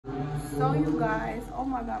So you guys, oh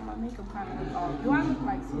my god, my makeup kind of look off. Do I look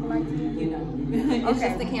like super light to you? You know. It's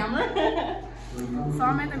just the camera. So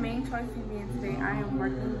I'm at the main choice event today. I am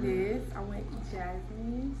working this. I went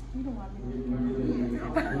Jasmine. You don't want me to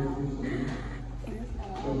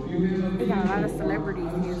we got a lot of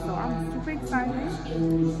celebrities here, so I'm super excited.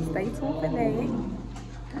 Stay tuned for that.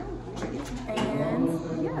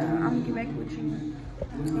 And yeah, I'm gonna get back with you.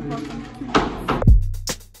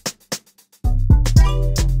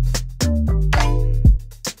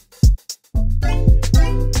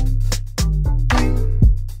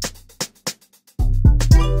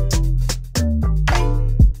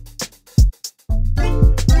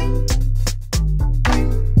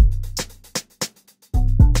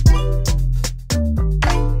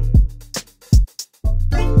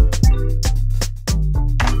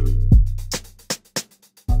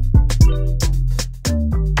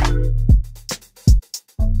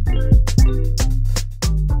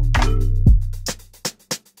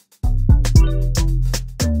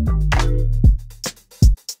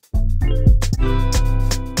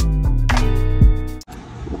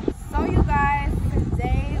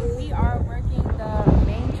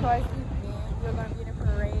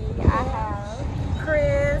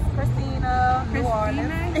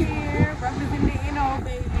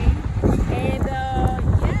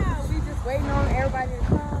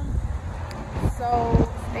 So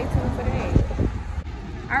stay tuned for that.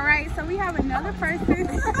 All right, so we have another person.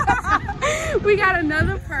 We got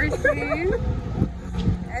another person.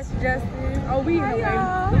 That's Justin. Oh, we here.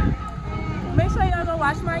 Y'all. Make sure y'all go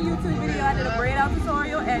watch my YouTube video. I did a braid out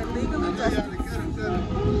tutorial at Legally Justin.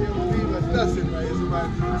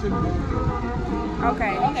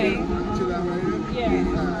 Okay. Okay. Yeah.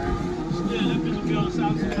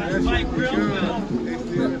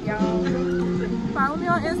 Follow me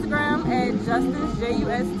on Instagram at Justice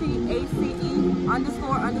JUSTACE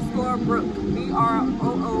 __Brooke BROOKE.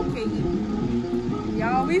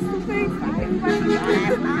 Y'all, we super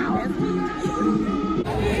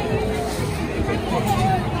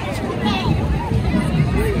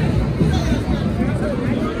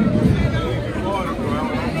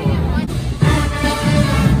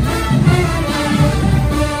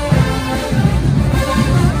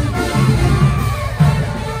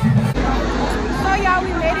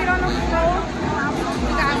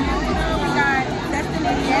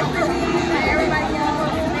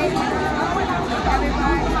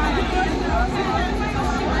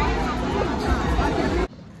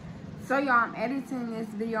So y'all, I'm editing this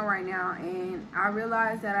video right now and I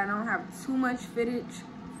realized that I don't have too much footage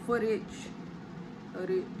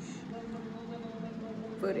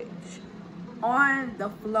on the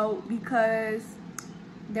float because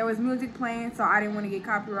there was music playing, so I didn't want to get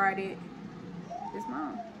copyrighted. It's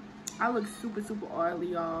mine. I look super oily,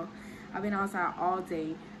 y'all. I've been outside all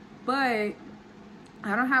day, but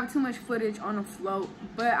I don't have too much footage on the float,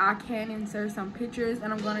 but I can insert some pictures,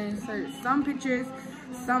 and I'm gonna insert some pictures,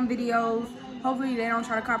 some videos. Hopefully they don't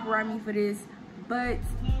try to copyright me for this, but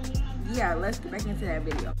yeah, let's get back into that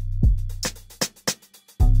video.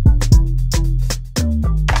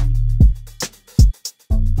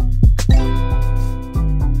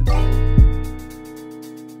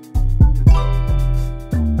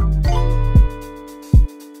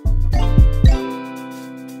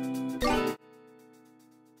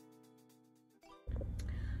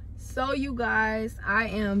 So you guys, I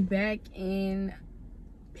am back in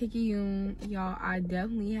Picayune. Y'all, I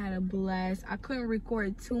definitely had a blast. I couldn't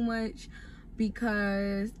record too much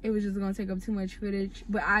because it was just gonna take up too much footage,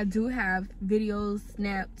 but I do have videos,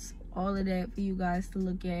 snaps, all of that for you guys to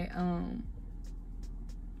look at.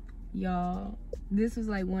 Y'all, this was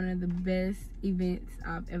like one of the best events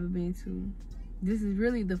I've ever been to. This is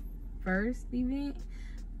really the first event,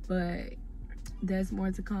 but there's more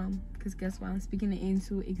to come, because guess what, I'm speaking it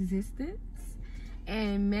into existence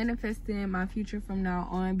and manifesting my future from now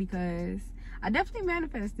on, because I definitely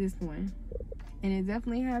manifest this one and it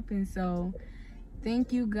definitely happened. So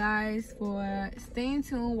thank you guys for staying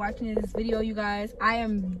tuned, watching this video. You guys, I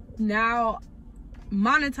am now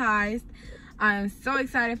monetized. I am so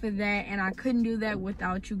excited for that, and I couldn't do that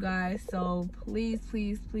without you guys. So please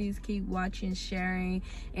keep watching, sharing,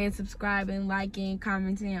 and subscribing, liking,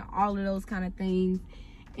 commenting, all of those kind of things.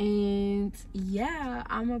 And yeah,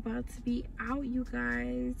 I'm about to be out, you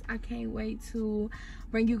guys. I can't wait to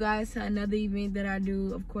bring you guys to another event that I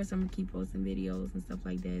do. Of course, I'm gonna keep posting videos and stuff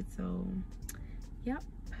like that. So yep,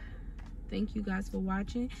 thank you guys for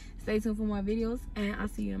watching. Stay tuned for more videos, and I'll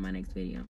see you in my next video.